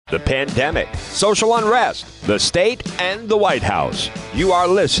the pandemic, social unrest, the state, and the White House. You are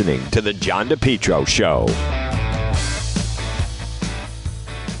listening to The John DePetro Show.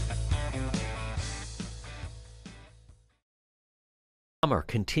 Summer,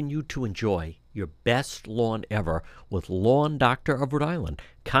 continue to enjoy your best lawn ever with Lawn Doctor of Rhode Island.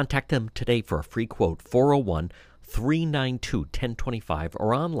 Contact them today for a free quote, 401-392-1025,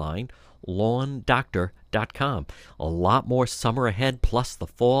 or online, lawndoctor.com. A lot more summer ahead, plus the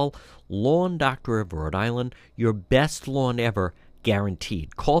fall. Lawn Doctor of Rhode Island, your best lawn ever,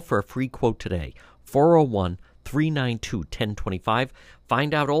 guaranteed. Call for a free quote today, 401-392-1025.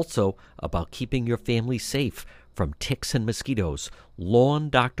 Find out also about keeping your family safe from ticks and mosquitoes. Lawn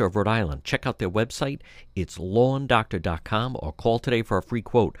Doctor of Rhode Island. Check out their website. It's lawndoctor.com, or call today for a free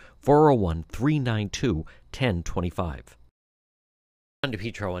quote, 401-392-1025. John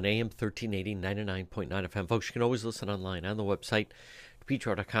DePetro on AM 1380, 99.9 FM. Folks, you can always listen online on the website,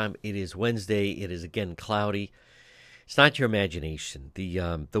 DePetro.com. It is Wednesday. It is again cloudy. It's not your imagination.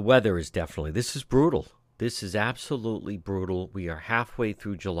 The weather is definitely, this is brutal. This is absolutely brutal. We are halfway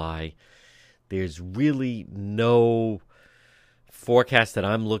through July. There's really no forecast that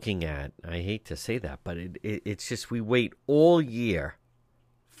I'm looking at. I hate to say that, but it's just we wait all year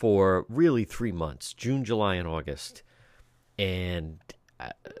for really 3 months, June, July, and August. And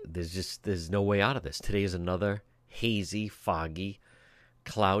there's no way out of this. Today is another hazy, foggy,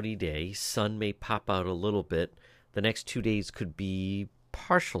 cloudy day. Sun may pop out a little bit. The next 2 days could be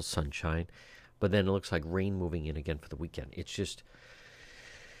partial sunshine, but then it looks like rain moving in again for the weekend. It's just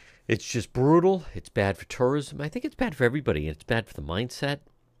brutal. It's bad for tourism. I think it's bad for everybody. It's bad for the mindset.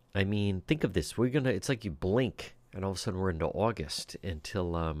 I mean, think of this. It's like you blink, and all of a sudden we're into August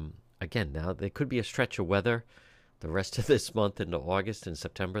until, again, now there could be a stretch of weather the rest of this month into August and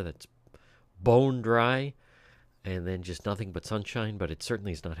September that's bone dry, and then just nothing but sunshine, but it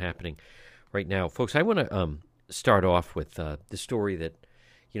certainly is not happening right now. Folks, I want to start off with the story that,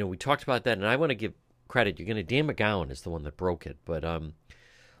 we talked about that, and I want to give credit. Dan McGowan is the one that broke it, but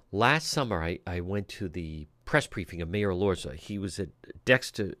last summer, I went to the press briefing of Mayor Elorza. He was at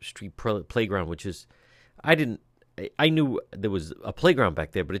Dexter Street Playground, which is, I knew there was a playground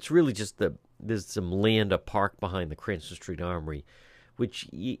back there, but it's really just there's some land, a park behind the Cranston Street Armory, which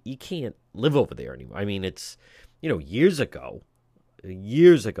you can't live over there anymore. I mean, it's, years ago,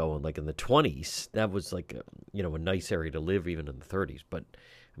 and like in the 20s, that was like, a nice area to live, even in the 30s. But,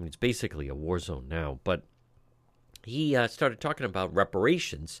 I mean, it's basically a war zone now. But he started talking about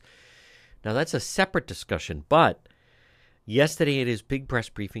reparations. Now, that's a separate discussion, but yesterday at his big press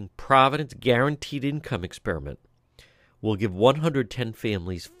briefing, Providence Guaranteed Income Experiment will give 110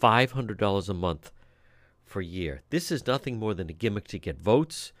 families $500 a month for a year. This is nothing more than a gimmick to get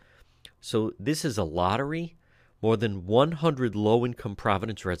votes. So this is a lottery. More than 100 low-income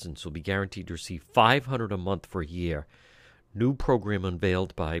Providence residents will be guaranteed to receive $500 a month for a year. New program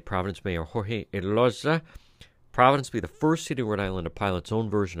unveiled by Providence Mayor Elorza. Providence will be the first city in Rhode Island to pilot its own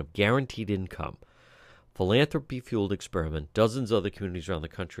version of guaranteed income. Philanthropy-fueled experiment. Dozens of other communities around the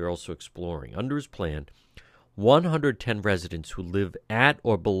country are also exploring. Under his plan, 110 residents who live at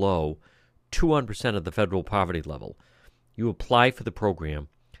or below 200% of the federal poverty level. You apply for the program,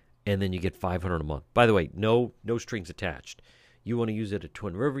 and then you get $500 a month. By the way, no strings attached. You want to use it at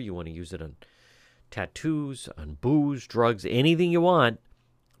Twin River, you want to use it on tattoos, on booze, drugs, anything you want.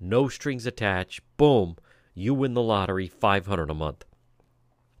 No strings attached. Boom. You win the lottery, $500 a month.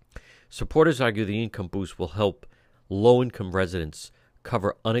 Supporters argue the income boost will help low-income residents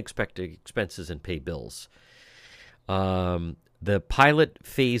cover unexpected expenses and pay bills. The pilot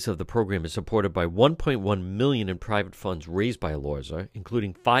phase of the program is supported by $1.1 million in private funds raised by Elorza,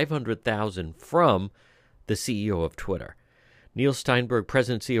 including $500,000 from the CEO of Twitter. Neil Steinberg,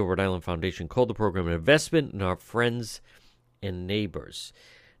 President and CEO of Rhode Island Foundation, called the program an investment in our friends and neighbors.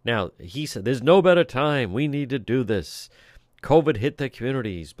 Now, he said, there's no better time. We need to do this. COVID hit the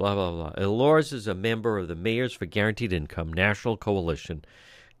communities, blah, blah, blah. Elorza is a member of the Mayors for Guaranteed Income National Coalition.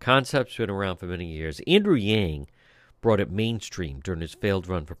 Concept's been around for many years. Andrew Yang brought it mainstream during his failed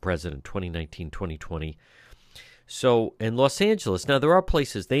run for president 2019-2020. So in Los Angeles, now there are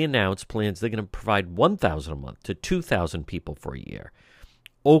places they announced plans they're going to provide $1,000 a month to 2,000 people for a year.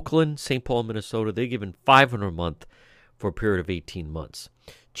 Oakland, St. Paul, Minnesota, they're giving $500 a month for a period of 18 months.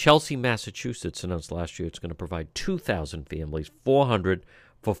 Chelsea, Massachusetts announced last year it's going to provide 2,000 families, $400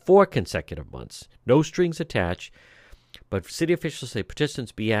 for 4 consecutive months. No strings attached, but city officials say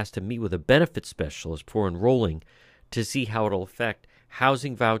participants be asked to meet with a benefits specialist before enrolling to see how it'll affect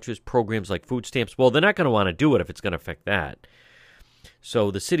housing vouchers, programs like food stamps. Well, they're not going to want to do it if it's going to affect that.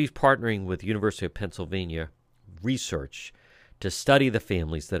 So the city's partnering with University of Pennsylvania research to study the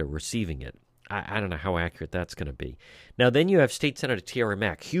families that are receiving it. I don't know how accurate that's going to be. Now, then you have State Senator Tiara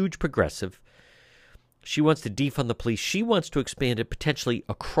Mack, huge progressive. She wants to defund the police. She wants to expand it potentially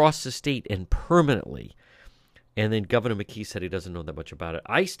across the state and permanently. And then Governor McKee said he doesn't know that much about it.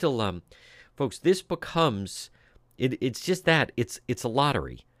 I still, folks, this becomes, it's just that. It's a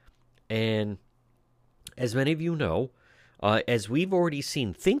lottery. And as many of you know, as we've already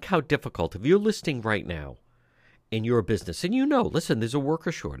seen, think how difficult, if you're listening right now in your business, and you know, listen, there's a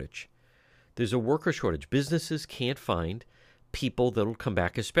worker shortage. There's a worker shortage. Businesses can't find people that'll come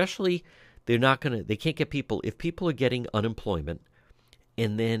back, especially they can't get people, if people are getting unemployment,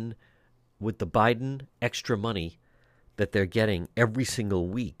 and then with the Biden extra money that they're getting every single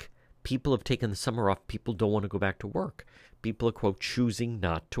week, people have taken the summer off. People don't want to go back to work. People are, quote, choosing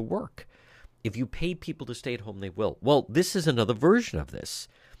not to work. If you pay people to stay at home, they will. Well, this is another version of this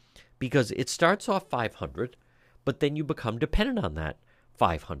because it starts off 500, but then you become dependent on that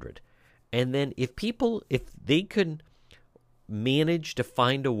 500. And then if they could manage to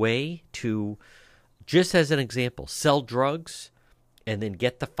find a way to, just as an example, sell drugs and then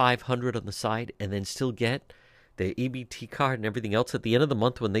get the 500 on the side and then still get the EBT card and everything else at the end of the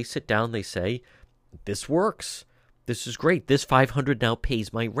month, when they sit down, they say, this works. This is great. This 500 now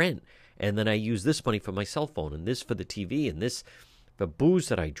pays my rent. And then I use this money for my cell phone, and this for the TV, and this for booze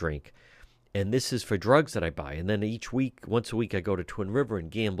that I drink, and this is for drugs that I buy. And then each week, once a week, I go to Twin River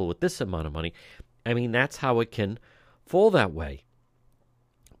and gamble with this amount of money. I mean, that's how it can fall that way.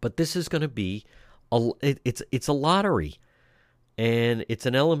 But this is going to be, it's a lottery. And it's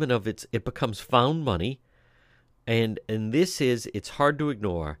an element of it becomes found money. And it's hard to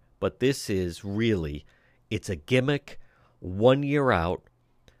ignore, but this is really, it's a gimmick 1 year out.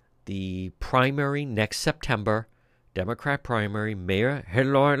 The primary next September, Democrat primary, Mayor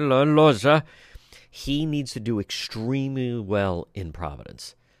Elorza, he needs to do extremely well in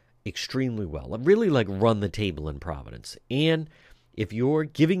Providence. Extremely well. Really like run the table in Providence. And if you're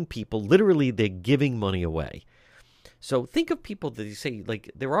giving people, literally they're giving money away. So think of people that you say,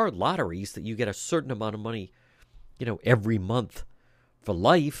 like, there are lotteries that you get a certain amount of money, every month for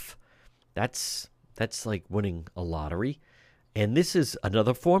life. That's like winning a lottery. And this is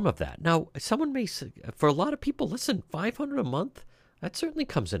another form of that. Now, someone may say, for a lot of people, listen, $500 a month, that certainly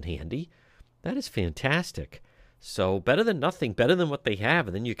comes in handy. That is fantastic. So better than nothing, better than what they have,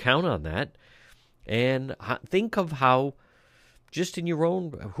 and then you count on that. And think of how, just in your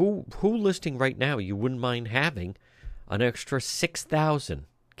own, who listing right now, you wouldn't mind having an extra $6,000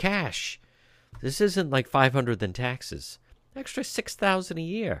 cash. This isn't like $500 then taxes. Extra $6,000 a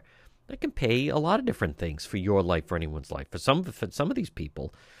year. That can pay a lot of different things for your life, for anyone's life, for some of these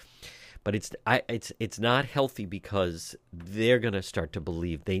people. But it's not healthy because they're going to start to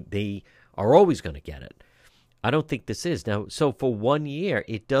believe they are always going to get it. I don't think this is. Now, so for 1 year,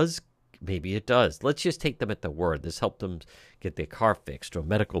 it does, maybe it does. Let's just take them at their word. This helped them get their car fixed or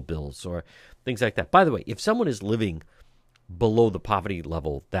medical bills or things like that. By the way, if someone is living below the poverty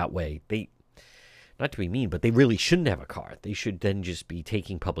level that way, not to be mean, but they really shouldn't have a car. They should then just be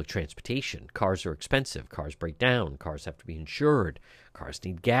taking public transportation. Cars are expensive. Cars break down. Cars have to be insured. Cars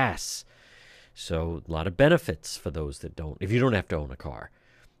need gas. So a lot of benefits for those that don't, if you don't have to own a car.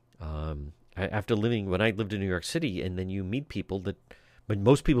 When I lived in New York City, and then you meet people but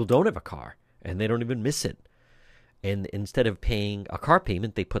most people don't have a car, and they don't even miss it. And instead of paying a car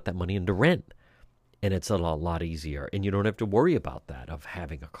payment, they put that money into rent. And it's a lot easier. And you don't have to worry about that, of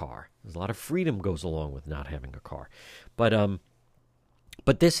having a car. There's a lot of freedom goes along with not having a car. But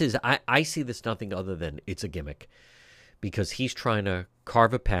this is, I see this nothing other than it's a gimmick. Because he's trying to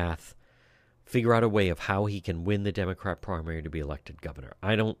carve a path, figure out a way of how he can win the Democrat primary to be elected governor.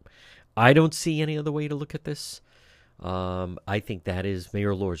 I don't see any other way to look at this. I think that is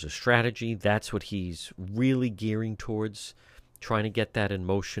Mayor Elorza's strategy. That's what he's really gearing towards, trying to get that in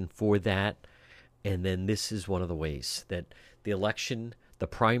motion for that. And then this is one of the ways that the election, the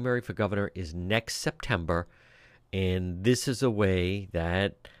primary for governor, is next September. And this is a way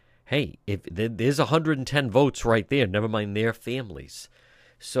that, hey, if there's 110 votes right there, never mind their families.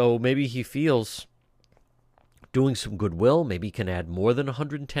 So maybe he feels doing some goodwill, maybe he can add more than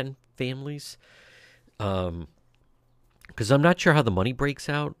 110 families. Because I'm not sure how the money breaks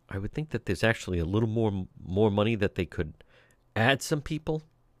out. I would think that there's actually a little more money that they could add some people.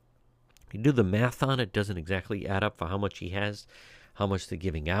 You do the math on it, doesn't exactly add up for how much he has, how much they're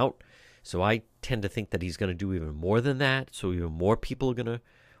giving out. So I tend to think that he's going to do even more than that. So even more people are going to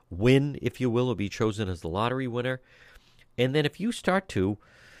win, if you will, or be chosen as the lottery winner. And then if you start to,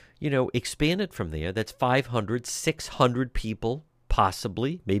 expand it from there, that's 500, 600 people,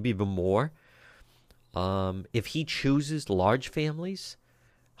 possibly, maybe even more, If he chooses large families,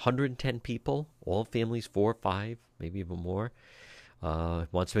 110 people, all families, 4 or 5, maybe even more,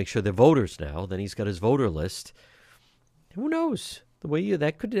 wants to make sure they're voters now, then he's got his voter list. Who knows?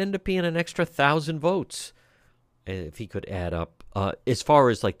 That could end up being an extra 1,000 votes if he could add up as far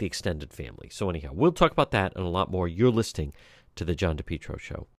as like the extended family. So anyhow, we'll talk about that and a lot more. You're listening to the John DePietro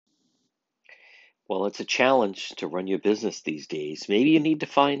Show. Well, it's a challenge to run your business these days. Maybe you need to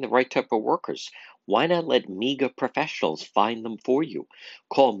find the right type of workers. Why not let MEGA Professionals find them for you?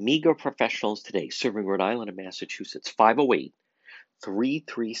 Call MEGA Professionals today, serving Rhode Island and Massachusetts,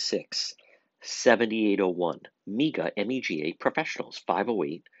 508-336-7801. MEGA, MEGA Professionals,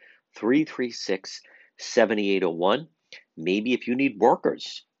 508-336-7801. Maybe if you need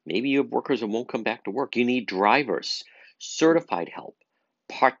workers, maybe you have workers that won't come back to work. You need drivers, certified help,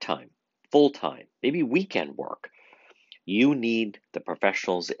 part-time, full-time, maybe weekend work. You need the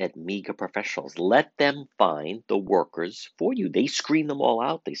professionals at MEGA Professionals. Let them find the workers for you. They screen them all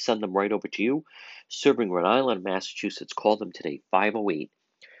out. They send them right over to you. Serving Rhode Island, Massachusetts. Call them today,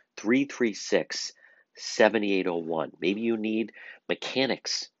 508-336-7801. Maybe you need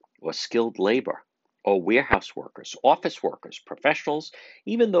mechanics or skilled labor or warehouse workers, office workers, professionals,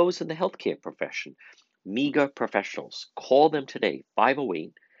 even those in the healthcare profession. MEGA Professionals. Call them today,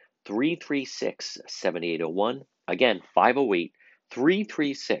 508-336-7801. Again,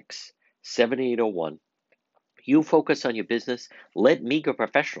 508-336-7801. You focus on your business. Let MEGA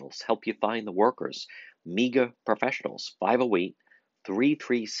Professionals help you find the workers. MEGA Professionals,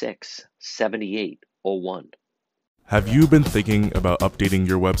 508-336-7801. Have you been thinking about updating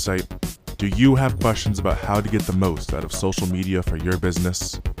your website? Do you have questions about how to get the most out of social media for your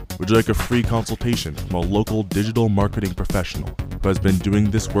business? Would you like a free consultation from a local digital marketing professional who has been doing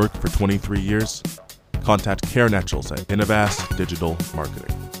this work for 23 years? Contact Karen Etchels at Innovast Digital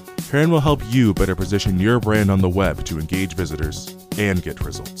Marketing. Karen will help you better position your brand on the web to engage visitors and get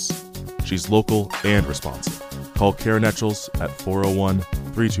results. She's local and responsive. Call Karen Etchels at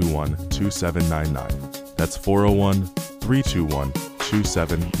 401-321-2799. That's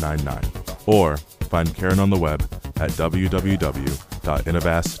 401-321-2799. Or find Karen on the web at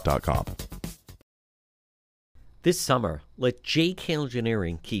www.innovast.com. This summer, let JK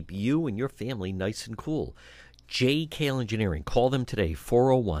Engineering keep you and your family nice and cool. JK Engineering. Call them today,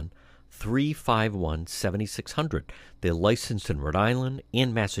 401-351-7600. They're licensed in Rhode Island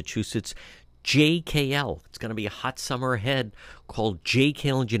and Massachusetts. JKL. It's going to be a hot summer ahead. Call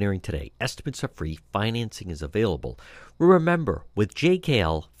JKL Engineering today. Estimates are free. Financing is available. Remember, with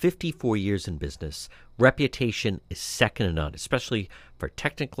JKL, 54 years in business, reputation is second to none, especially for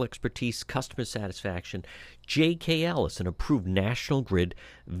technical expertise, customer satisfaction. JKL is an approved National Grid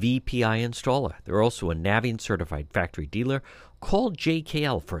VPI installer. They're also a Navien certified factory dealer. Call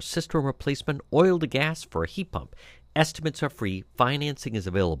JKL for a system replacement, oil to gas for a heat pump. Estimates are free. Financing is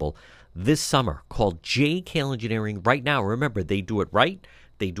available this summer. Call JKL Engineering right now. Remember, they do it right.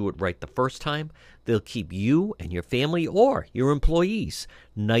 They do it right the first time. They'll keep you and your family or your employees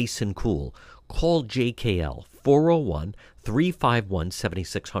nice and cool. Call JKL,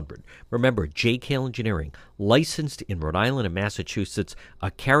 401-351-7600. Remember, JKL Engineering, licensed in Rhode Island and Massachusetts, a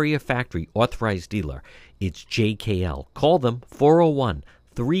Carrier Factory authorized dealer. It's JKL. Call them,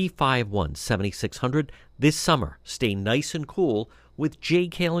 401-351-7600. This summer, stay nice and cool with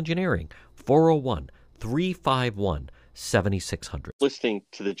JKL Engineering, 401-351-7600. Listening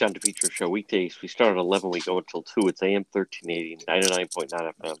to the John DePietro Show weekdays. We start at 11, we go until 2. It's AM 1380, 99.9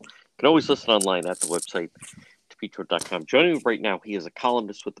 FM. You can always listen online at the website, DePietro.com. Joining me right now, he is a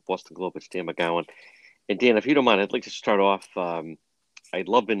columnist with the Boston Globe. It's Dan McGowan. And Dan, if you don't mind, I'd like to start off. I'd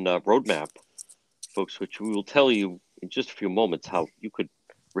love in Roadmap, folks, which we will tell you in just a few moments how you could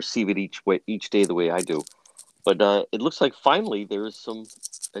receive it each day the way I do. But it looks like finally there is some,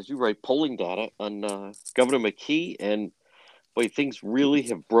 as you write, polling data on Governor McKee, and boy, things really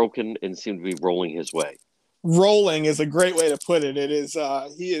have broken and seem to be rolling his way. Rolling is a great way to put it. It is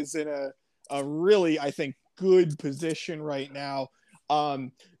he is in a really, I think, good position right now.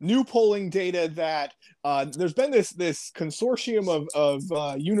 New polling data that there's been this consortium of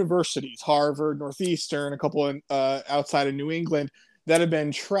universities, Harvard, Northeastern, a couple outside of New England, that have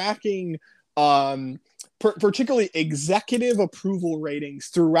been tracking particularly executive approval ratings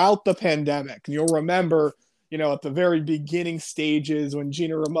throughout the pandemic. And you'll remember, at the very beginning stages when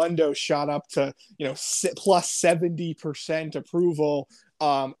Gina Raimondo shot up to, plus 70% approval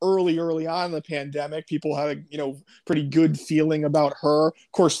early on in the pandemic, people had a, pretty good feeling about her.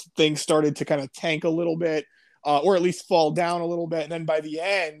 Of course, things started to kind of tank a little bit or at least fall down a little bit. And then by the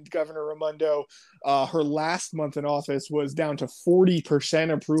end, Governor Raimondo, her last month in office was down to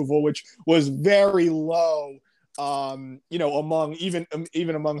 40% approval, which was very low, among even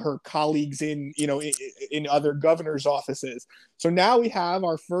among her colleagues in other governor's offices. So now we have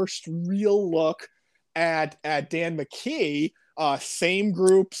our first real look at Dan McGee, same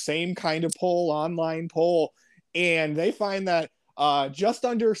group, same kind of poll, online poll, and they find that just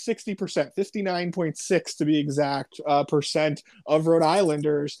under 60%, 59.6 to be exact, percent of Rhode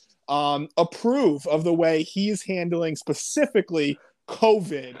Islanders approve of the way he's handling specifically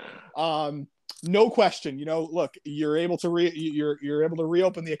COVID. No question, look, you're able to you're able to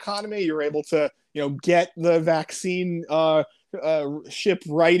reopen the economy. You're able to, get the vaccine ship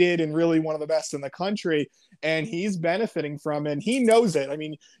righted and really one of the best in the country. And he's benefiting from it. And he knows it. I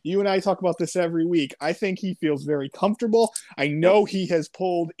mean, you and I talk about this every week. I think he feels very comfortable. I know he has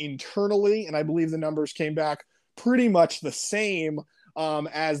polled internally, and I believe the numbers came back pretty much the same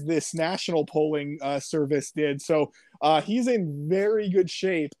as this national polling service did. So he's in very good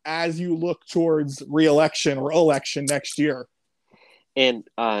shape as you look towards re-election or election next year. And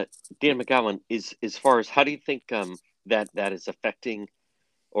Dan McGowan, as far as how do you think that is affecting,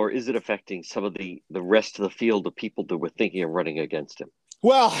 or is it affecting some of the rest of the field of people that were thinking of running against him?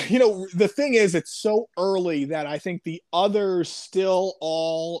 Well, the thing is, it's so early that I think the others still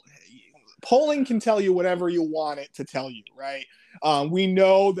all polling can tell you whatever you want it to tell you, right? We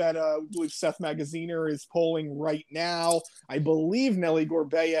know that I believe Seth Magaziner is polling right now. I believe Nellie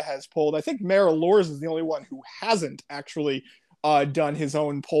Gorbea has polled. I think Mayor Elorza is the only one who hasn't actually done his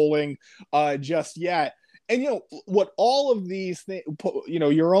own polling just yet. And, what all of these things,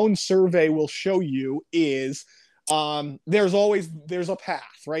 your own survey will show you is there's a path,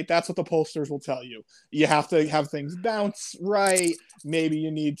 right? That's what the pollsters will tell you. You have to have things bounce right. Maybe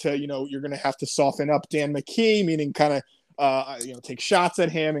you need to, you're going to have to soften up Dan McGee, meaning kind of, take shots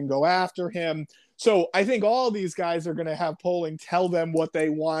at him and go after him. So I think all of these guys are going to have polling tell them what they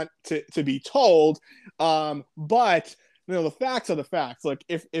want to be told. But the facts are the facts. Like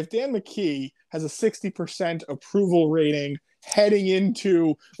if Dan McGee has a 60% approval rating heading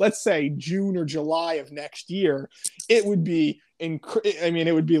into, let's say, June or July of next year, it would be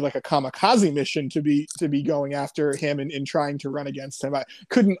it would be like a kamikaze mission to be going after him and trying to run against him. I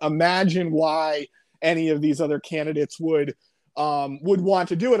couldn't imagine why any of these other candidates would want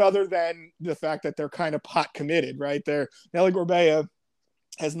to do it, other than the fact that they're kind of pot committed, right? Nellie Gorbea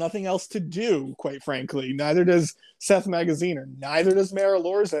has nothing else to do, quite frankly. Neither does Seth Magaziner. Neither does Mayor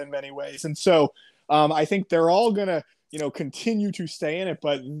Elorza in many ways. And so I think they're all going to, continue to stay in it,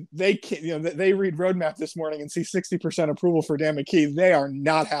 but they can't, they read Roadmap this morning and see 60% approval for Dan McGee. They are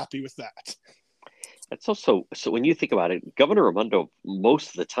not happy with that. That's also, so when you think about it, Governor Raimondo, most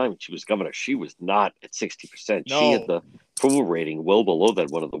of the time she was governor, she was not at 60%. No. She had the approval rating well below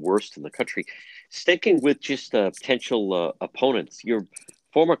that, one of the worst in the country. Sticking with just potential opponents, your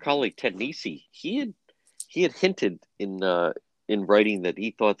former colleague Ted Nesi, he had hinted in writing that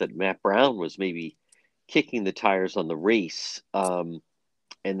he thought that Matt Brown was maybe kicking the tires on the race, and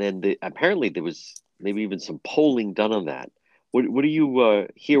then apparently there was maybe even some polling done on that. What do you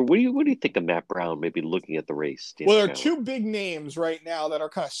hear? What do you think of Matt Brown maybe looking at the race? Well, there are two big names right now that are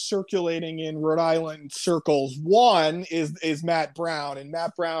kind of circulating in Rhode Island circles. One is Matt Brown, and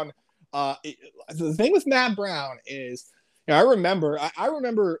Matt Brown. The thing with Matt Brown is, I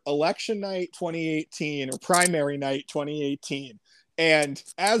remember election night 2018 or primary night 2018. And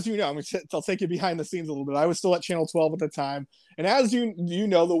as you know, I'll take you behind the scenes a little bit. I was still at Channel 12 at the time. And as you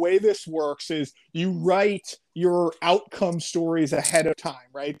know, the way this works is you write your outcome stories ahead of time,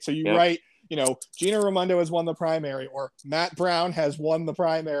 right? So you write, Gina Raimondo has won the primary, or Matt Brown has won the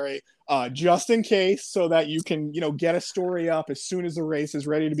primary, just in case, so that you can, get a story up as soon as the race is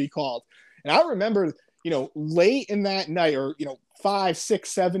ready to be called. And I remember, late in that night, or, 5,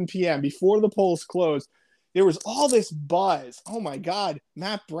 6, 7 p.m. before the polls closed, there was all this buzz. Oh my God,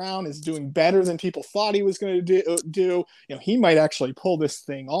 Matt Brown is doing better than people thought he was going to do. He might actually pull this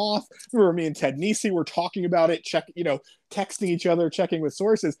thing off. Remember, me and Ted Nesi were talking about it, texting each other, checking with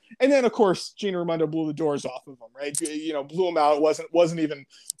sources. And then, of course, Gina Raimondo blew the doors off of him, right? Blew him out. It wasn't even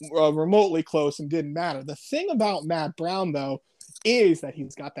remotely close and didn't matter. The thing about Matt Brown, though, is that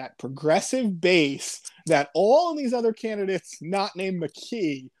he's got that progressive base that all of these other candidates, not named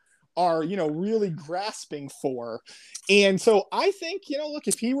McGee, are, really grasping for. And so I think, look,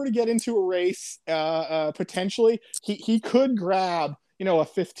 if he were to get into a race, potentially, he could grab, a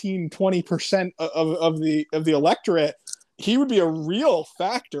 15-20% of the electorate. He would be a real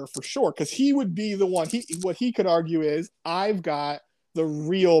factor for sure, because he would be the one. What he could argue is, I've got the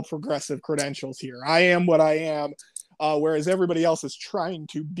real progressive credentials here. I am what I am, whereas everybody else is trying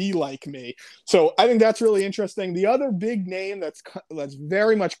to be like me. So I think that's really interesting. The other big name that's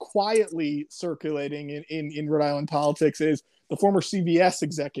very much quietly circulating in Rhode Island politics is the former CVS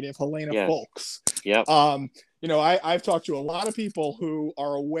executive, Helena Foulkes. Yep. I've talked to a lot of people who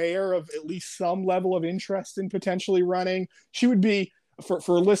are aware of at least some level of interest in potentially running. She would be,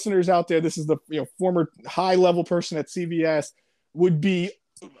 for listeners out there, this is the former high-level person at CVS, would be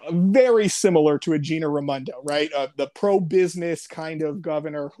very similar to a Gina Raimondo, right? The pro-business kind of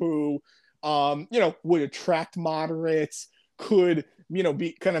governor who, would attract moderates, could,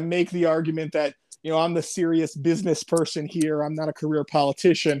 be kind of make the argument that, I'm the serious business person here. I'm not a career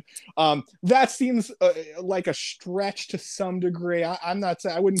politician. That seems like a stretch to some degree. I'm not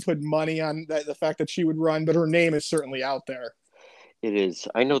saying I wouldn't put money on the fact that she would run, but her name is certainly out there. It is.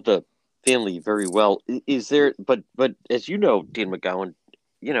 I know the family very well. Is there? But as you know, Dan McGowan,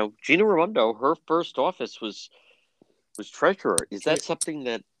 Gina Raimondo, her first office was treasurer. Is that something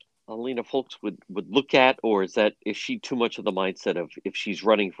that Helena Foulkes would look at, or is she too much of the mindset of if she's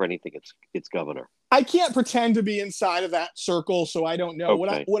running for anything, it's governor? I can't pretend to be inside of that circle, so I don't know.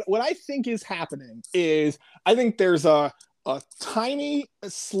 Okay. What I think is happening is I think there's a tiny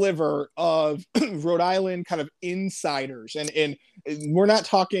sliver of Rhode Island kind of insiders, and we're not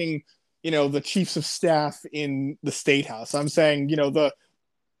talking, the chiefs of staff in the state house. I'm saying, the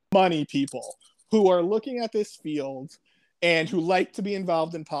money people who are looking at this field and who like to be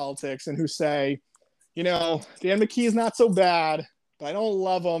involved in politics and who say, Dan McKee is not so bad, but I don't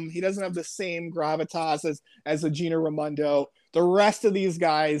love him. He doesn't have the same gravitas as a Gina Raimondo. The rest of these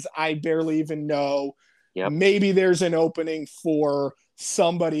guys, I barely even know. Yep. Maybe there's an opening for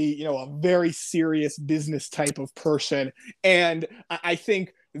somebody, a very serious business type of person. And I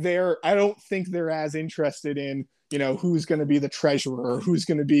don't think they're as interested in, who's going to be the treasurer, or who's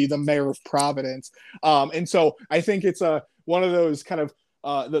going to be the mayor of Providence. And so I think it's one of those kind of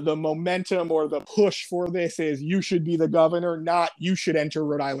the momentum or the push for this is you should be the governor, not you should enter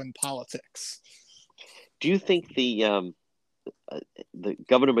Rhode Island politics. Do you think the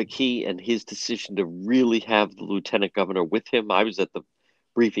Governor McKee and his decision to really have the lieutenant governor with him? I was at the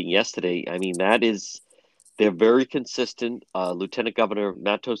briefing yesterday. I mean, they're very consistent. Lieutenant Governor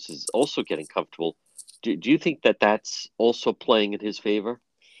Matos is also getting comfortable. Do you think that that's also playing in his favor?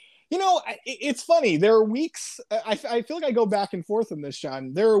 It's funny. There are weeks, I feel like I go back and forth on this,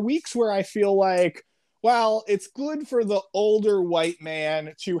 John. There are weeks where I feel like, well, it's good for the older white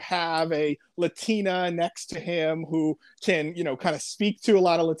man to have a Latina next to him who can, kind of speak to a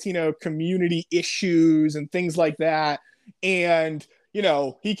lot of Latino community issues and things like that. And,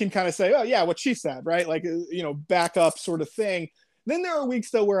 he can kind of say, oh, yeah, what she said, right? Like, back up sort of thing. Then there are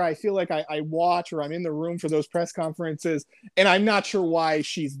weeks, though, where I feel like I watch or I'm in the room for those press conferences and I'm not sure why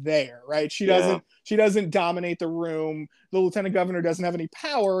she's there, right? She doesn't dominate the room. The lieutenant governor doesn't have any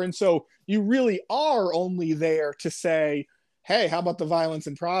power. And so you really are only there to say, hey, how about the violence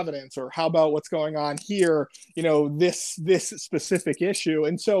in Providence? Or how about what's going on here? This specific issue.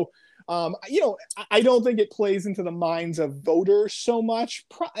 And so, I don't think it plays into the minds of voters so much.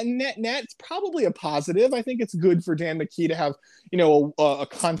 Net, it's probably a positive. I think it's good for Dan McKee to have, a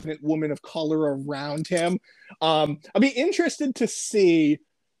confident woman of color around him. I'll be interested to see,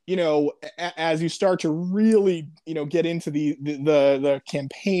 as you start to really, get into the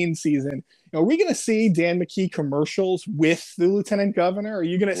campaign season, are we going to see Dan McKee commercials with the lieutenant governor? Are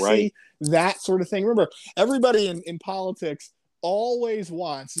you going to see that sort of thing? Remember, everybody in politics always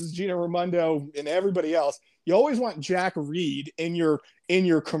wants, this is Gina Raimondo and everybody else, you always want Jack Reed in your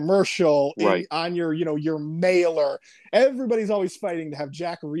commercial, on your, your mailer. Everybody's always fighting to have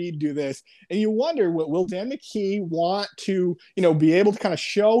Jack Reed do this. And you wonder, will Dan McKee want to, be able to kind of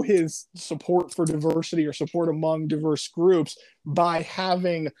show his support for diversity or support among diverse groups by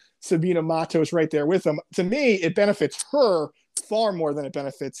having Sabina Matos right there with him? To me, it benefits her far more than it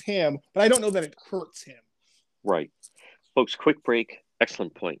benefits him, but I don't know that it hurts him. Right. Folks, quick break.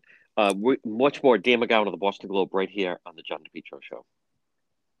 Excellent point. Much more Dan McGowan of the Boston Globe right here on the John DePietro Show.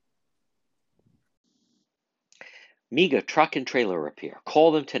 Mega Truck and Trailer Repair.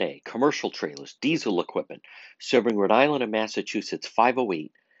 Call them today. Commercial trailers, diesel equipment, serving Rhode Island and Massachusetts.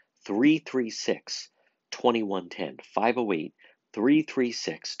 508-336-2110.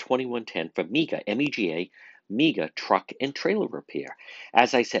 508-336-2110 for Mega, M-E-G-A, Mega Truck and Trailer Repair.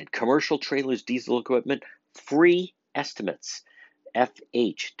 As I said, commercial trailers, diesel equipment, free estimates,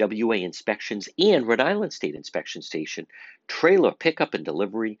 FHWA inspections, and Rhode Island State Inspection Station, trailer pickup and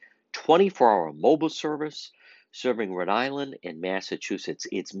delivery, 24-hour mobile service, serving Rhode Island and Massachusetts.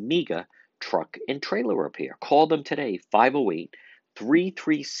 It's Mega Truck and Trailer Repair. Call them today,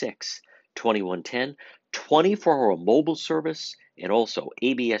 336-2110, 24-hour mobile service, and also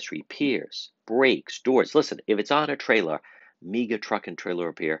ABS repairs, brakes, doors. Listen, if it's on a trailer, Mega Truck and Trailer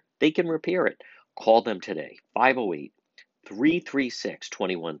Repair, they can repair it. Call them today,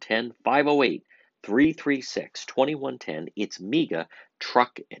 508-336-2110, 508-336-2110. It's Mega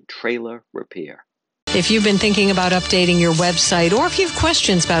Truck and Trailer Repair. If you've been thinking about updating your website, or if you have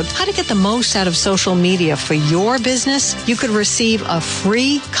questions about how to get the most out of social media for your business, you could receive a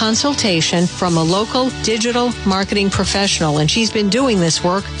free consultation from a local digital marketing professional, and she's been doing this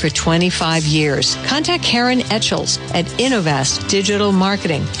work for 25 years. Contact Karen Etchels at Innovast Digital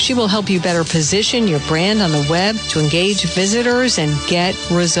Marketing. She will help you better position your brand on the web to engage visitors and get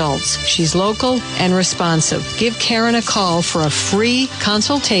results. She's local and responsive. Give Karen a call for a free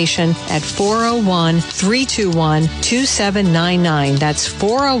consultation at 401-321-2799. That's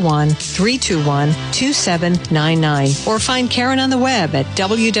 401-321-2799. Or find Karen on the web at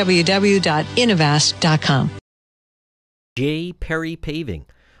www.innovast.com. J. Perry Paving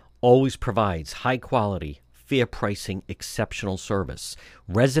always provides high quality, fair pricing, exceptional service.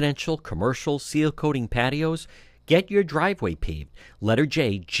 Residential, commercial, seal coating patios. Get your driveway paved. Letter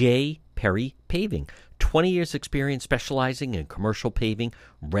J, J. Perry Paving. 20 years experience specializing in commercial paving,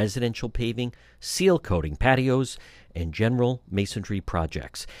 residential paving, seal coating patios, and general masonry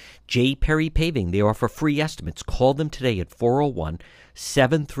projects. J. Perry Paving, they offer free estimates. Call them today at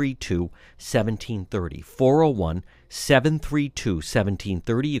 401-732-1730.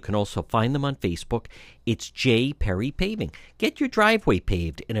 401-732-1730. You can also find them on Facebook. It's J. Perry Paving. Get your driveway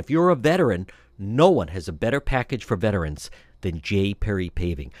paved, and if you're a veteran, no one has a better package for veterans than J. Perry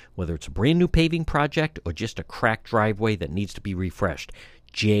Paving. Whether it's a brand new paving project or just a cracked driveway that needs to be refreshed,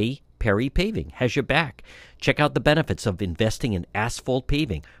 J. Perry Paving has your back. Check out the benefits of investing in asphalt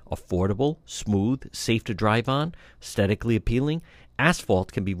paving. Affordable, smooth, safe to drive on, aesthetically appealing.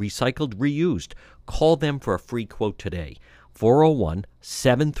 Asphalt can be recycled, reused. Call them for a free quote today.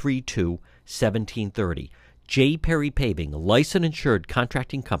 401-732-1730. J. Perry Paving, a licensed insured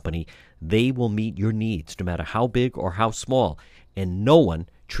contracting company. They will meet your needs no matter how big or how small. And no one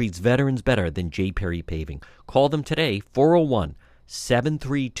treats veterans better than J. Perry Paving. Call them today,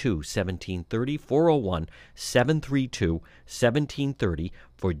 401-732-1730, 401-732-1730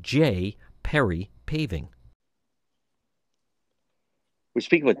 for J. Perry Paving. We're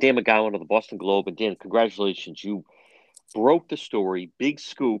speaking with Dan McGowan of the Boston Globe. And Dan, congratulations. You broke the story, big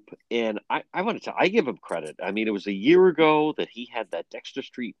scoop. And I wanted to, I give him credit. I mean, it was a year ago that he had that Dexter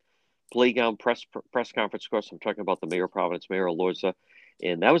Street playground press conference. Of course, I'm talking about the mayor of Providence, Mayor Elorza.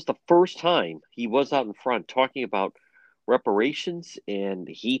 And that was the first time he was out in front talking about reparations. And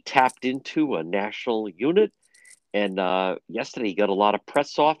he tapped into a national unit. And yesterday he got a lot of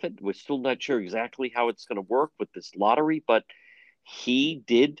press off it. We're still not sure exactly how it's going to work with this lottery, but he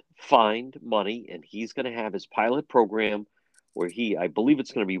did find money, and he's going to have his pilot program where I believe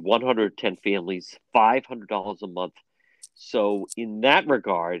it's going to be 110 families, $500 a month. So in that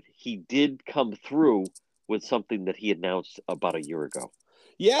regard, he did come through with something that he announced about a year ago.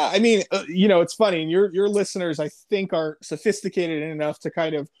 Yeah, I mean, it's funny, and your listeners, I think, are sophisticated enough to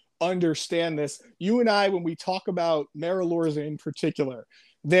kind of understand this. You and I, when we talk about Mayor Elorza in particular,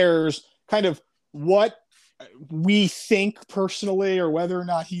 there's kind of what we think personally, or whether or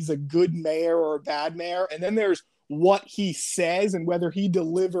not he's a good mayor or a bad mayor, and then there's what he says and whether he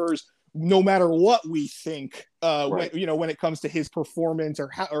delivers no matter what we think, right. when it comes to his performance or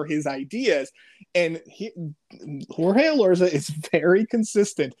his ideas. And Jorge Elorza is very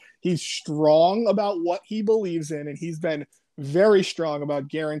consistent. He's strong about what he believes in, and he's been very strong about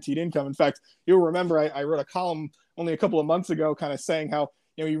guaranteed income. In fact, you'll remember I wrote a column only a couple of months ago kind of saying how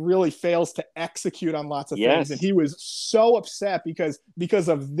he really fails to execute on lots of things. And he was so upset because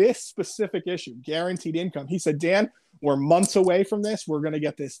of this specific issue, guaranteed income. He said, Dan, we're months away from this. We're going to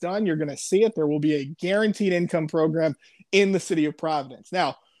get this done. You're going to see it. There will be a guaranteed income program in the city of Providence.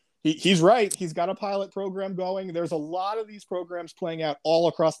 Now, he's right. He's got a pilot program going. There's a lot of these programs playing out all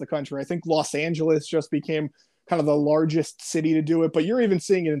across the country. I think Los Angeles just became kind of the largest city to do it, but you're even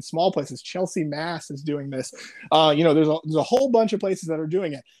seeing it in small places. Chelsea, Mass is doing this. There's a whole bunch of places that are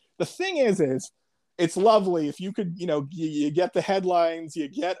doing it. The thing is it's lovely if you could, you get the headlines, you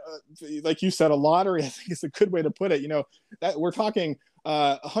get, like you said, a lottery. I think is a good way to put it. That we're talking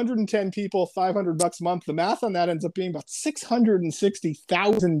 110 people, $500 a month. The math on that ends up being about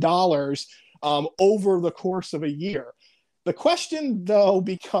 $660,000 over the course of a year. The question, though,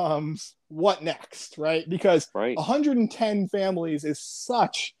 becomes what next, right? Because 110 families is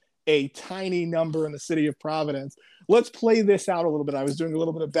such a tiny number in the city of Providence. let's play this out a little bit. I was doing a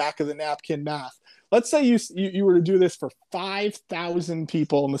little bit of back of the napkin math. Let's say you were to do this for 5,000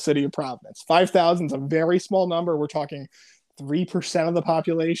 people in the city of Providence. 5,000 is a very small number. We're talking 3% of the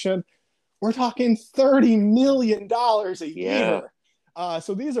population. We're talking $30 million a year.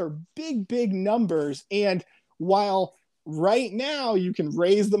 So these are big, big numbers. And while right now you can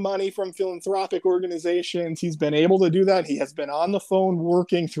raise the money from philanthropic organizations, he's been able to do that. He has been on the phone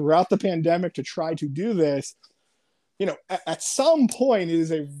working throughout the pandemic to try to do this. At some point, it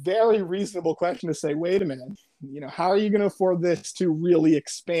is a very reasonable question to say, wait a minute, how are you going to afford this to really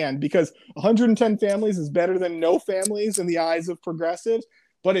expand? Because 110 families is better than no families in the eyes of progressives,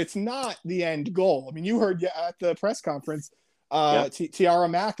 but it's not the end goal. I mean, you heard at the press conference, Tiara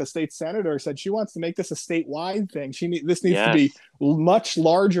Mack, a state senator, said she wants to make this a statewide thing. This needs to be much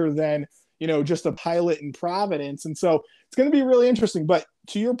larger than, just a pilot in Providence. And so it's going to be really interesting. But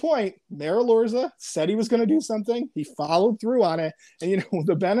to your point, Mayor Elorza said he was going to do something. He followed through on it. And,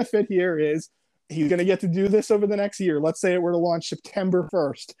 the benefit here is he's going to get to do this over the next year. Let's say it were to launch September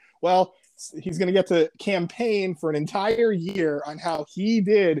 1st. Well, he's going to get to campaign for an entire year on how he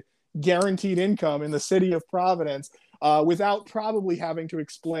did guaranteed income in the city of Providence without probably having to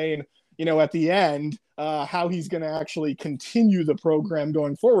explain, at the end how he's going to actually continue the program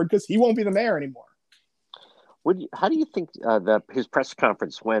going forward, because he won't be the mayor anymore. How do you think that his press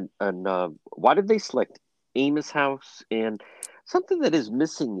conference went, and why did they select Amos House? And something that is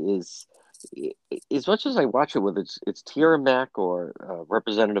missing is, as much as I watch it, whether it's Tiara Mack or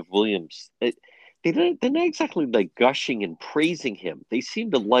Representative Williams, they're not exactly like gushing and praising him. They seem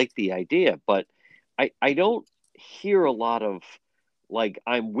to like the idea, but I don't hear a lot of like,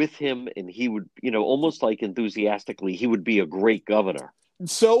 I'm with him and he would, almost like enthusiastically, he would be a great governor.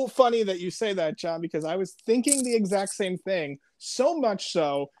 So funny that you say that, John, because I was thinking the exact same thing, so much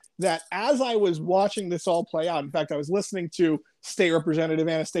so that as I was watching this all play out, in fact, I was listening to State Representative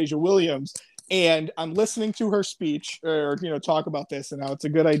Anastasia Williams, and I'm listening to her speech or, talk about this and how it's a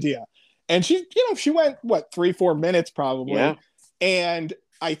good idea. And she went, 3-4 minutes probably. Yeah. And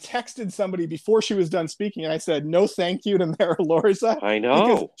I texted somebody before she was done speaking, and I said, no, thank you to Mayor Elorza. I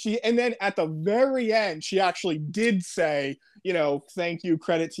know. And then at the very end, she actually did say, thank you,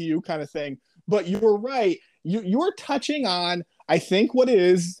 credit to you kind of thing. But you're right. You're touching on, I think, what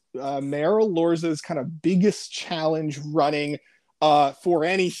is Mayor Elorza's kind of biggest challenge running for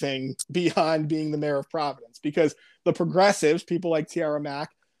anything beyond being the mayor of Providence. Because the progressives, people like Tiara Mack,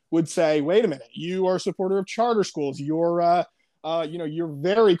 would say, wait a minute, you are a supporter of charter schools. You're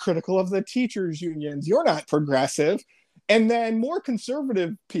very critical of the teachers unions. You're not progressive. And then more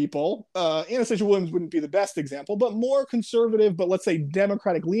conservative people, Anastasia Williams wouldn't be the best example, but more conservative, but let's say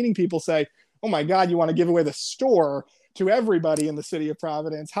Democratic leaning people say, oh my God, you want to give away the store to everybody in the city of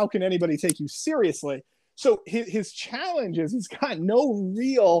Providence. How can anybody take you seriously? So his challenge is he's got no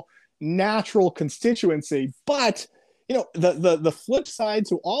real natural constituency. But, the flip side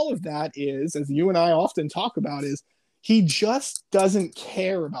to all of that is, as you and I often talk about, is he just doesn't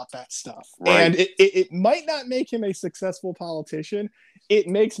care about that stuff. Right. And it might not make him a successful politician. It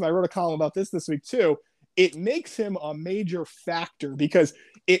makes him, I wrote a column about this week too, it makes him a major factor because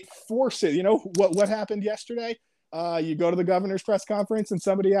it forces, what happened yesterday? You go to the governor's press conference and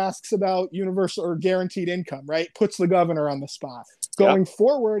somebody asks about universal or guaranteed income, right? Puts the governor on the spot. Going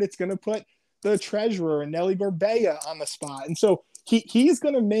forward, it's going to put the treasurer and Nellie Gorbea on the spot. And so he's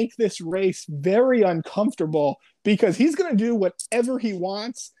going to make this race very uncomfortable because he's going to do whatever he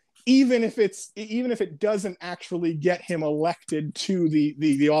wants, even if it doesn't actually get him elected to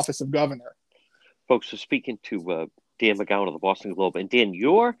the office of governor. Folks, we're speaking to Dan McGowan of the Boston Globe. And Dan,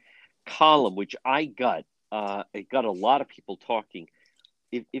 your column, which I got, it got a lot of people talking.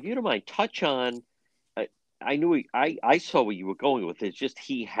 If you don't mind, touch on. I saw where you were going with it. It's just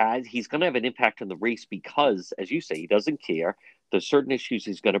he's going to have an impact on the race because, as you say, he doesn't care. There's certain issues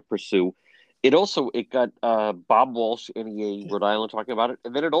he's going to pursue. It got Bob Walsh, NEA, Rhode Island, talking about it,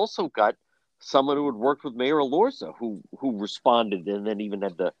 and then it also got someone who had worked with Mayor Elorza who responded and then even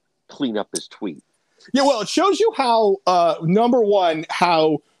had to clean up his tweet. Yeah, well, it shows you how number one,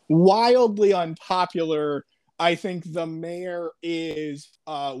 how wildly unpopular I think the mayor is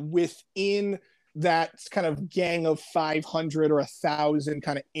within that kind of gang of 500 or 1,000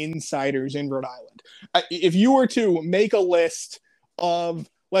 kind of insiders in Rhode Island. If you were to make a list of,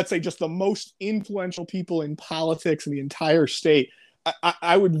 let's say, just the most influential people in politics in the entire state,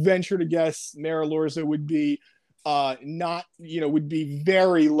 I would venture to guess Mayor Elorza would be would be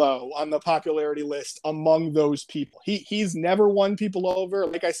very low on the popularity list among those people. He's never won people over.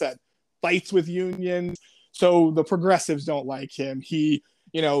 Like I said, fights with unions. So the progressives don't like him. He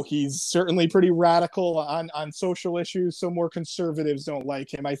he's certainly pretty radical on social issues, so more conservatives don't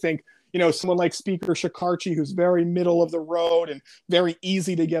like him. I think, someone like Speaker Shekarchi, who's very middle of the road and very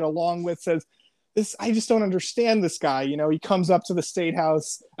easy to get along with, says, I just don't understand this guy. He comes up to the State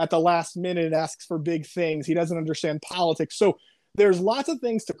House at the last minute and asks for big things. He doesn't understand politics. So there's lots of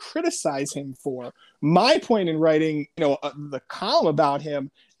things to criticize him for. My point in writing, the column about him,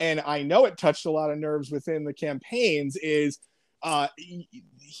 and I know it touched a lot of nerves within the campaigns, is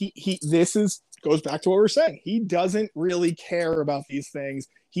goes back to what we're saying. He doesn't really care about these things.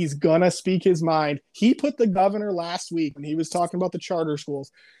 He's gonna speak his mind. He put the governor last week when he was talking about the charter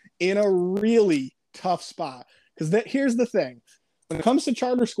schools in a really tough spot. Because here's the thing. When it comes to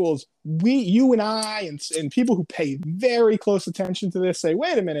charter schools, you and I and people who pay very close attention to this say,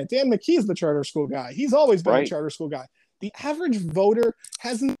 wait a minute, Dan McKee's the charter school guy. He's always been a charter school guy. The average voter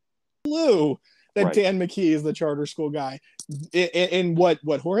has no clue that Dan McKee is the charter school guy. And what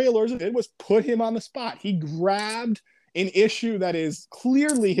Jorge Elorza did was put him on the spot. He grabbed an issue that is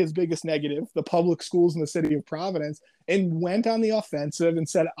clearly his biggest negative, the public schools in the city of Providence, and went on the offensive and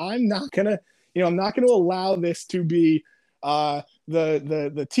said, I'm not going to allow this to be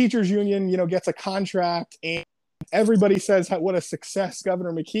the teachers union, gets a contract and everybody says what a success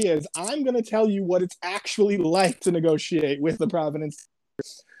Governor McKee is. I'm going to tell you what it's actually like to negotiate with the Providence.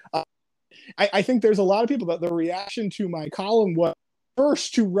 I think there's a lot of people that the reaction to my column was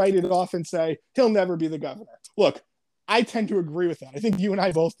first to write it off and say, he'll never be the governor. Look, I tend to agree with that. I think you and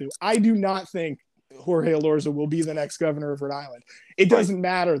I both do. I do not think Jorge Elorza will be the next governor of Rhode Island. It doesn't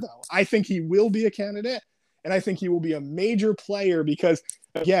matter, though. I think he will be a candidate, and I think he will be a major player because,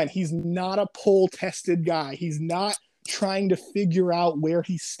 again, he's not a poll-tested guy. He's not trying to figure out where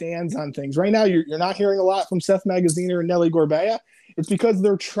he stands on things. Right now, you're not hearing a lot from Seth Magaziner and Nellie Gorbea. It's because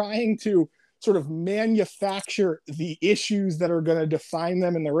they're trying to sort of manufacture the issues that are going to define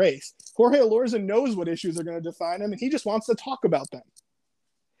them in the race. Jorge Elorza knows what issues are going to define him, and he just wants to talk about them.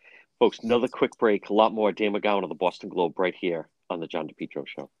 Folks, another quick break. A lot more Dan McGowan of the Boston Globe right here on the John DePietro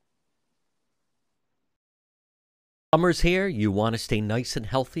Show. Summer's here. You want to stay nice and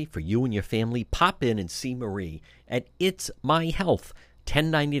healthy for you and your family? Pop in and see Marie at It's My Health,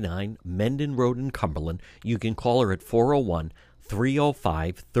 1099 Mendon Road in Cumberland. You can call her at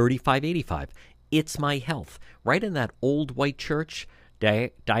 401-305-3585. It's My Health, right in that old white church,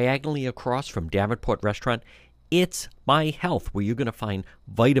 diagonally across from Davenport Restaurant. It's My Health, where you're going to find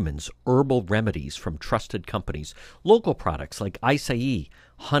vitamins, herbal remedies from trusted companies, local products like acai,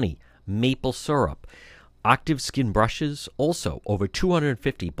 honey, maple syrup, Octave skin brushes, also over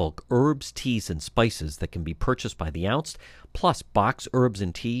 250 bulk herbs, teas, and spices that can be purchased by the ounce, plus box herbs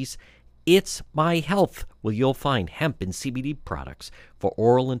and teas. It's My Health, where you'll find hemp and CBD products for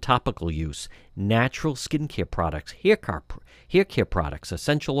oral and topical use, natural skincare products, hair care products,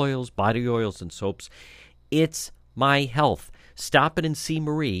 essential oils, body oils, and soaps. It's My Health. Stop in and see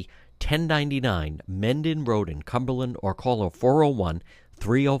Marie, 1099 Mendon Road in Cumberland, or call her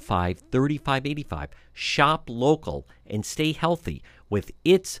 401-305-3585. Shop local and stay healthy with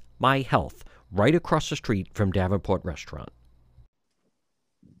It's My Health, right across the street from Davenport Restaurant.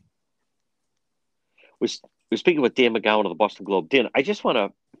 We're speaking with Dan McGowan of the Boston Globe. Dan, I just want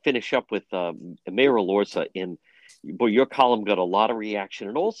to finish up with Mayor Elorza. Your column got a lot of reaction.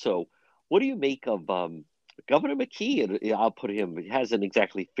 And also, what do you make of Governor McKee? And I'll put him, he hasn't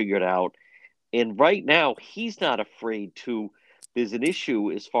exactly figured out. And right now, he's not afraid to. There's an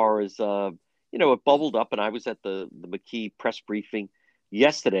issue as far as, it bubbled up, and I was at the McKee press briefing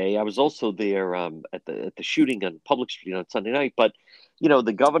yesterday. I was also there at the shooting on Public Street on Sunday night. But,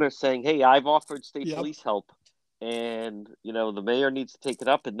 the governor saying, hey, I've offered state police help, and, the mayor needs to take it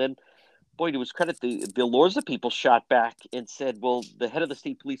up. And then, boy, to his credit, the Elorza people shot back and said, well, the head of the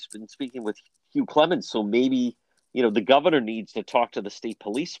state police has been speaking with Hugh Clemens, so maybe the governor needs to talk to the state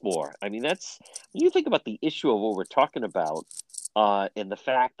police more. I mean, when you think about the issue of what we're talking about, and the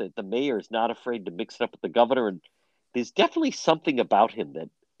fact that the mayor is not afraid to mix it up with the governor, and there's definitely something about him that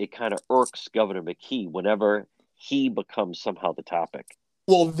it kind of irks Governor McKee whenever he becomes somehow the topic.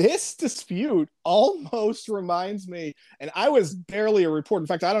 Well, this dispute almost reminds me, and I was barely a reporter. In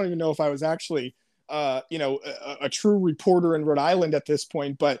fact, I don't even know if I was actually, a true reporter in Rhode Island at this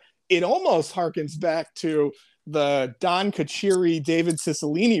point, but it almost harkens back to the Don Kachiri, David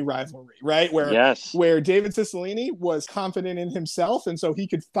Cicilline rivalry, right? Where David Cicilline was confident in himself, and so he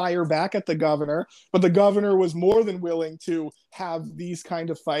could fire back at the governor, but the governor was more than willing to have these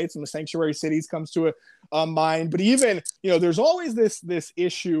kind of fights, and the sanctuary cities comes to a mind. But even, there's always this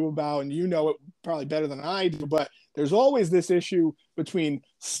issue about, and it probably better than I do, but there's always this issue between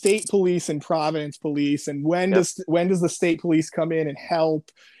state police and Providence police, and when does the state police come in and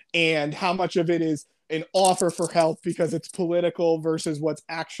help, and how much of it is an offer for help because it's political versus what's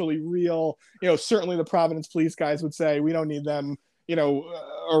actually real. Certainly the Providence police guys would say we don't need them,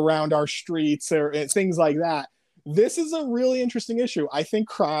 around our streets or things like that. This is a really interesting issue. I think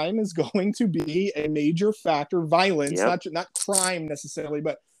crime is going to be a major factor. Violence, not crime necessarily,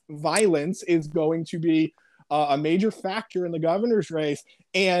 but violence is going to be a major factor in the governor's race.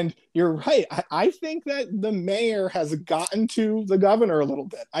 And you're right. I think that the mayor has gotten to the governor a little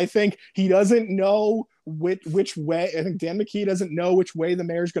bit. I think he doesn't know which way. I think Dan McKee doesn't know which way the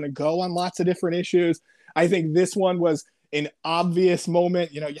mayor's going to go on lots of different issues. I think this one was an obvious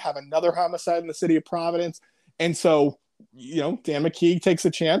moment. You have another homicide in the city of Providence. And so, Dan McKee takes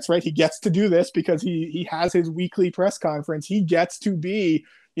a chance, right? He gets to do this because he has his weekly press conference. He gets to be,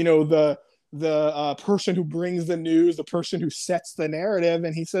 the person who brings the news, the person who sets the narrative.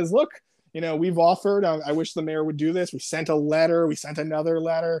 And he says, look, we've offered, I wish the mayor would do this. We sent a letter. We sent another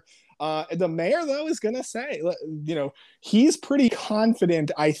letter. The mayor, though, is going to say, he's pretty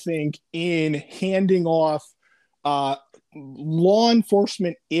confident, I think, in handing off law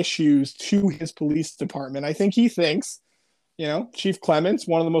enforcement issues to his police department. I think he thinks, Chief Clements,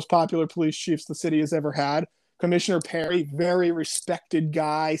 one of the most popular police chiefs the city has ever had. Commissioner Perry, very respected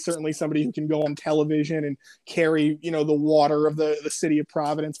guy, certainly somebody who can go on television and carry, the water of the city of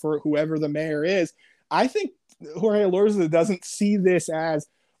Providence for whoever the mayor is. I think Jorge Elorza doesn't see this as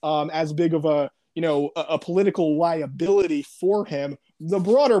big of a political liability for him. The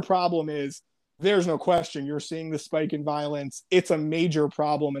broader problem is, there's no question you're seeing the spike in violence. It's a major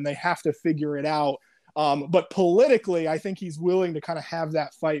problem and they have to figure it out. But politically, I think he's willing to kind of have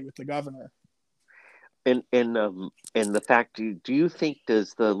that fight with the governor. And the fact, do you think,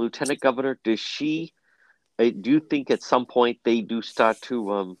 does the lieutenant governor, do you think at some point they do start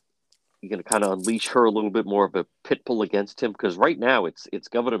to, kind of unleash her a little bit more of a pit bull against him? Because right now it's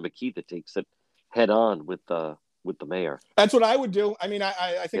Governor McKee that takes it head on with the mayor. That's what I would do. I mean,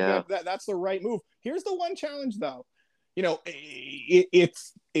 I think that's the right move. Here's the one challenge, though.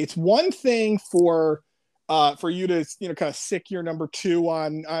 It's one thing for you to kind of sick your number two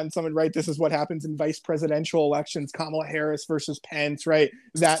on someone, right? This is what happens in vice presidential elections, Kamala Harris versus Pence, right?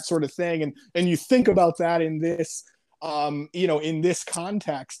 That sort of thing, and you think about that in this in this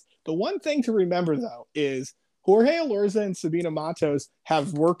context. The one thing to remember, though, is Jorge Elorza and Sabina Matos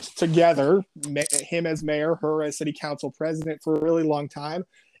have worked together, him as mayor, her as city council president, for a really long time.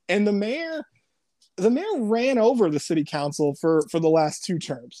 And the mayor ran over the city council for the last two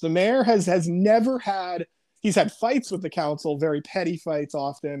terms. The mayor has never had, he's had fights with the council, very petty fights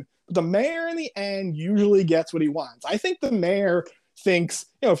often, but the mayor in the end usually gets what he wants. I think the mayor thinks,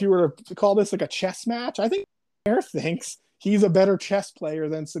 if you were to call this like a chess match, I think the mayor thinks he's a better chess player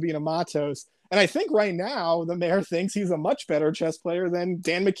than Sabina Matos. And I think right now the mayor thinks he's a much better chess player than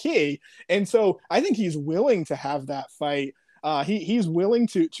Dan McKee. And so I think he's willing to have that fight. He's willing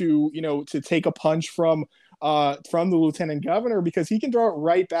to take a punch from the lieutenant governor, because he can draw it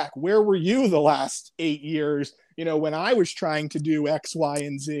right back. Where were you the last 8 years, when I was trying to do X, Y,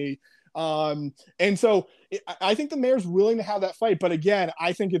 and Z? And so I think the mayor's willing to have that fight. But again,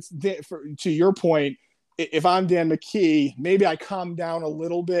 I think it's, to your point, if I'm Dan McKee, maybe I calm down a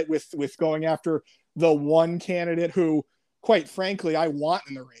little bit with going after the one candidate who, quite frankly, I want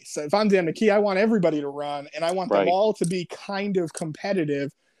in the race. So if I'm Dan McKee, I want everybody to run, and I want them all to be kind of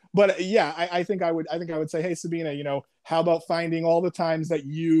competitive. But I think I would say, hey, Sabina, how about finding all the times that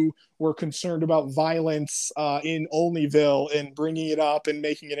you were concerned about violence in Olneyville and bringing it up and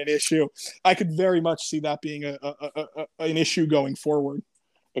making it an issue? I could very much see that being an issue going forward.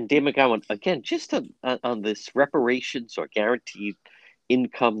 And Dan McGowan, again, just on this reparations or guaranteed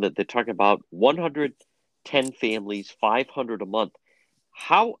income that they're talking about, 110 families, 500 a month.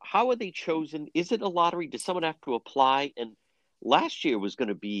 How are they chosen? Is it a lottery? Does someone have to apply? And last year was going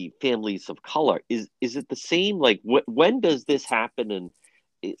to be families of color. Is it the same? Like, when does this happen? And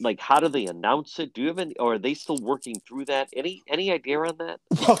how do they announce it? Do you have any, or are they still working through that? Any idea on that?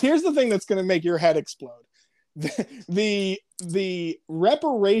 Well, here's the thing that's going to make your head explode. The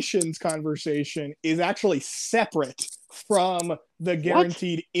reparations conversation is actually separate from the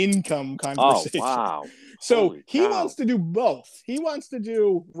guaranteed income conversation. Oh, wow. So he wants to do both. He wants to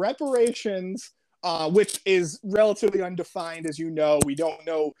do reparations, which is relatively undefined, as you know. We don't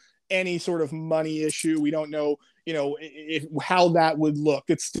know any sort of money issue. We don't know, how that would look.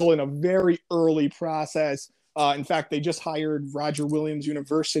 It's still in a very early process. In fact, they just hired Roger Williams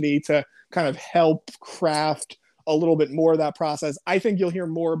University to kind of help craft a little bit more of that process. I think you'll hear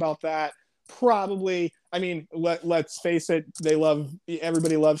more about that probably, I mean, let's face it,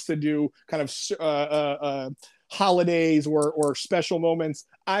 everybody loves to do kind of holidays or special moments.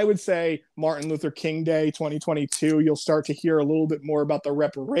 I would say Martin Luther King Day 2022, you'll start to hear a little bit more about the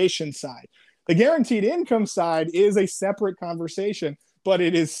reparation side. The guaranteed income side is a separate conversation, but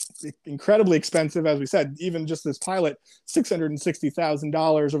it is incredibly expensive. As we said, even just this pilot,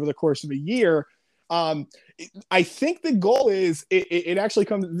 $660,000 over the course of a year. I think the goal is it actually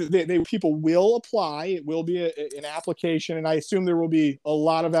comes, people will apply. It will be an application, and I assume there will be a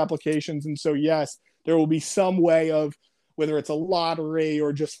lot of applications. And so, yes, there will be some way of, whether it's a lottery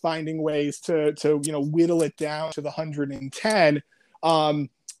or just finding ways to whittle it down to the 110. And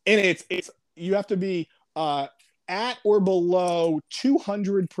it's you have to be at or below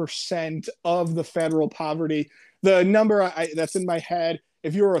 200% of the federal poverty. The number that's in my head,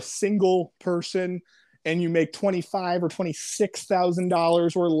 if you're a single person and you make $25,000 or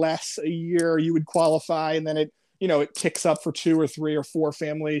 $26,000 or less a year, you would qualify, and then it ticks up for 2 or 3 or 4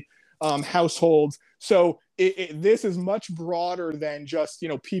 family households. So this is much broader than just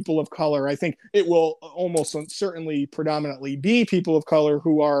people of color. I think it will almost certainly predominantly be people of color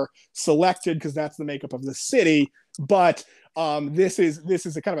who are selected because that's the makeup of the city. But this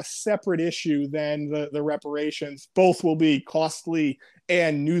is a kind of a separate issue than the reparations. Both will be costly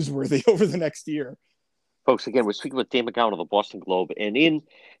and newsworthy over the next year. Folks, again, we're speaking with Dan McGowan of the Boston Globe. And in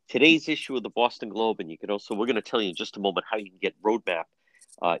today's issue of the Boston Globe, and we're going to tell you in just a moment how you can get Roadmap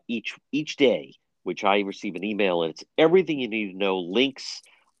each day, which I receive an email, and it's everything you need to know, links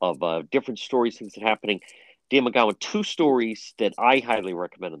of different stories, things that are happening. Dan McGowan, 2 stories that I highly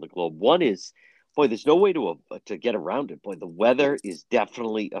recommend in the Globe. One is, boy, there's no way to get around it. Boy, the weather is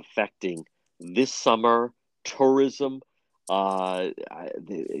definitely affecting this summer tourism. There's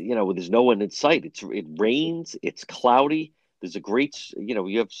no one in sight. It rains. It's cloudy. There's a great,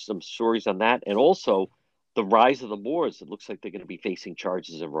 you have some stories on that, and also the rise of the Moors. It looks like they're going to be facing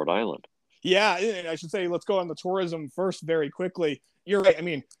charges in Rhode Island. Yeah, and I should say, let's go on the tourism first very quickly. You're right. I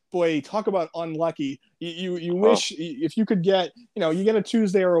mean, boy, talk about unlucky. You wish if you could get, you get a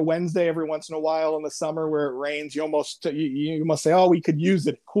Tuesday or a Wednesday every once in a while in the summer where it rains. You must say, oh, we could use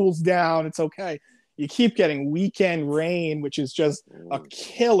it. It cools down. It's okay. You keep getting weekend rain, which is just a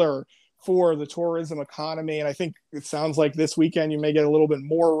killer for the tourism economy. And I think it sounds like this weekend you may get a little bit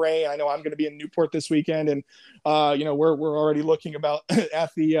more rain. I know I'm going to be in Newport this weekend, and we're already looking about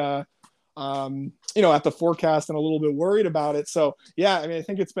at the at the forecast and a little bit worried about it. So yeah, I mean, I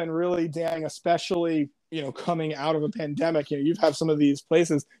think it's been really damning, especially coming out of a pandemic. You've had some of these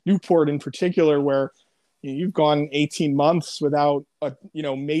places, Newport in particular, where you've gone 18 months without a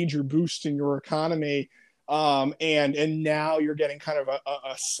major boost in your economy. And now you're getting kind of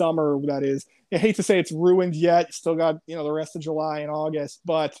a summer that is, I hate to say it's ruined yet. You still got, the rest of July and August,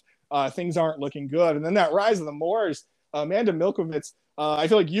 but things aren't looking good. And then that rise of the Moors, Amanda Milkovits, I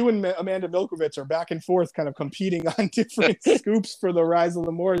feel like you and Amanda Milkovits are back and forth kind of competing on different scoops for the rise of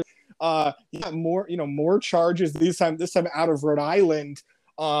the Moors. More charges this time out of Rhode Island,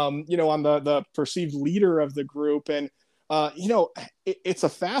 on the perceived leader of the group. And, it's a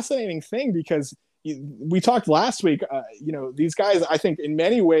fascinating thing because we talked last week, these guys, I think in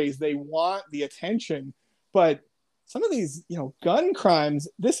many ways they want the attention, but some of these, gun crimes,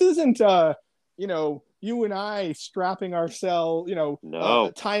 this isn't, you and I strapping ourselves,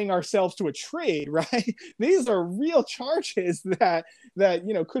 tying ourselves to a trade, right? These are real charges that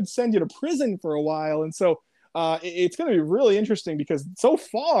could send you to prison for a while. And so it's going to be really interesting because so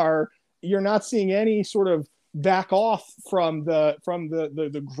far you're not seeing any sort of back off from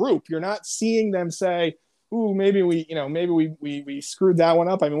the group. You're not seeing them say, ooh, maybe we screwed that one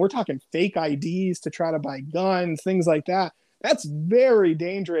up. I mean, we're talking fake IDs to try to buy guns, things like that. That's very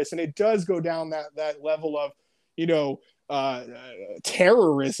dangerous, and it does go down that level of,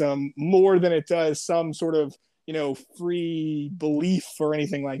 terrorism more than it does some sort of, free belief or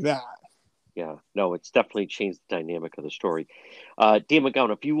anything like that. Yeah, no, it's definitely changed the dynamic of the story. Dan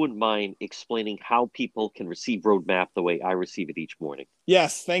McGowan, if you wouldn't mind explaining how people can receive Roadmap the way I receive it each morning.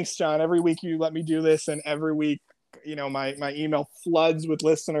 Yes, thanks, John. Every week you let me do this, and every week, my email floods with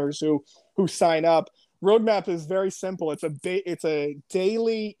listeners who sign up. Roadmap is very simple. It's a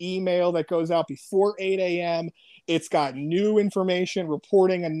daily email that goes out before 8 a.m. It's got new information,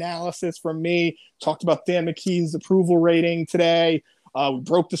 reporting, analysis from me. Talked about Dan McKee's approval rating today. We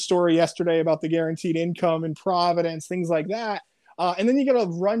broke the story yesterday about the guaranteed income in Providence, things like that. And then you get a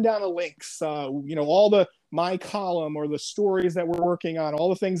rundown of links, all my column or the stories that we're working on, all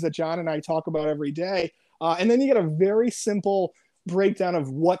the things that John and I talk about every day. And then you get a very simple breakdown of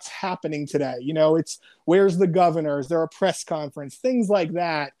what's happening today. It's where's the governor? Is there a press conference? Things like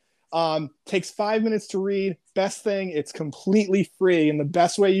that. Takes 5 minutes to read. Best thing, it's completely free. And the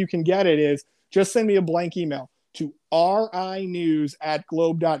best way you can get it is just send me a blank email to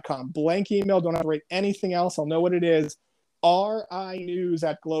rinews@globe.com. Blank email. Don't have to write anything else. I'll know what it is.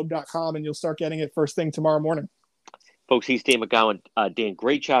 rinews@globe.com, and you'll start getting it first thing tomorrow morning. Folks, he's Dan McGowan. Dan,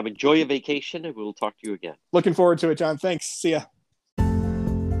 great job. Enjoy your vacation, and we'll talk to you again. Looking forward to it, John. Thanks. See ya.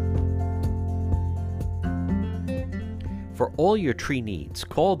 For all your tree needs,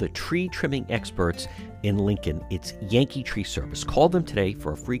 call the tree trimming experts in Lincoln. It's Yankee Tree Service. Call them today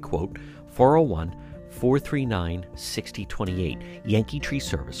for a free quote, 401-439-6028. Yankee Tree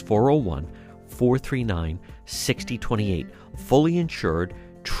Service, 401-439-6028. Fully insured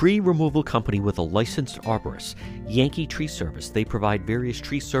tree removal company with a licensed arborist. Yankee Tree Service. They provide various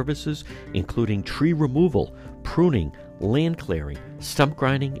tree services, including tree removal, pruning, land clearing, stump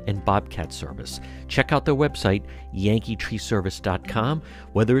grinding, and bobcat service. Check out their website, yankeetreeservice.com.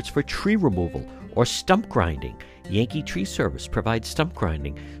 Whether it's for tree removal or stump grinding, Yankee Tree Service provides stump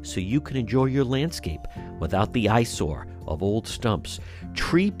grinding so you can enjoy your landscape without the eyesore of old stumps.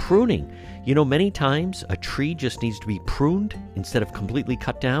 Tree pruning. You know, many times a tree just needs to be pruned instead of completely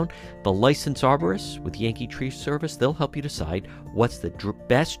cut down. The licensed arborists with Yankee Tree Service, they'll help you decide what's the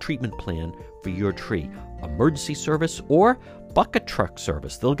best treatment plan for your tree. Emergency service or bucket truck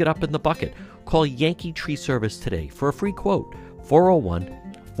service. They'll get up in the bucket. Call Yankee Tree Service today for a free quote,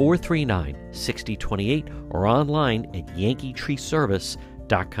 401-439-6028, or online at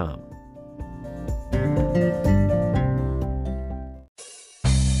yankeetreeservice.com.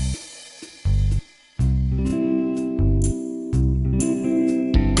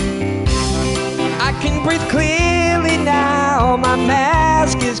 I can breathe clearly now, my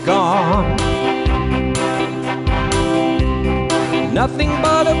mask is gone. Nothing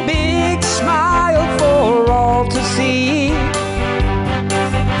but a big smile for all to see.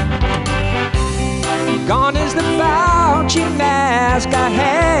 Gone is the Fauci mask I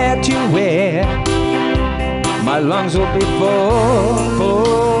had to wear. My lungs will be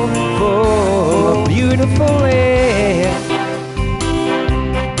full of beautiful air.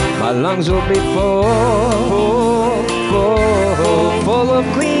 My lungs will be full of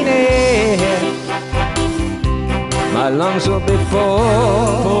clean air. My lungs will be full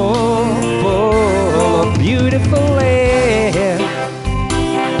of beautiful air.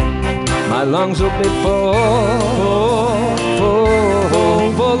 My lungs will be full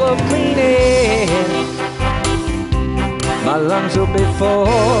of clean air. My lungs will be full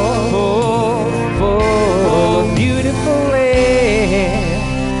of beautiful air.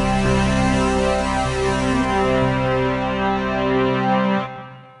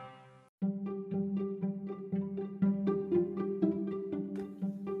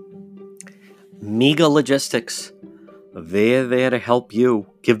 Mega Logistics. They're there to help you.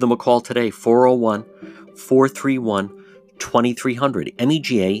 Give them a call today, 401-431-2300.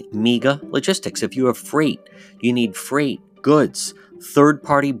 MEGA, Mega Logistics. If you have freight, you need freight, goods,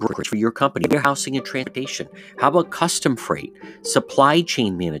 third-party brokerage for your company, warehousing and transportation. How about custom freight, supply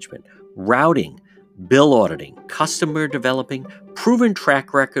chain management, routing, bill auditing, customer developing, proven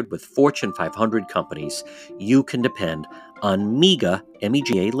track record with Fortune 500 companies. You can depend on MEGA,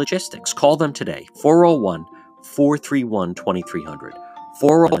 MEGA Logistics. Call them today, 401-431-2300.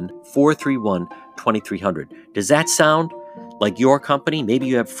 401-431-2300. Does that sound like your company? Maybe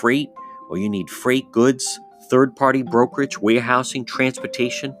you have freight, or you need freight, goods, third-party brokerage, warehousing,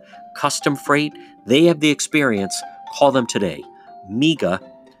 transportation, custom freight. They have the experience. Call them today. MEGA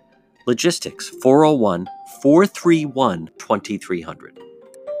Logistics, 401-431-2300.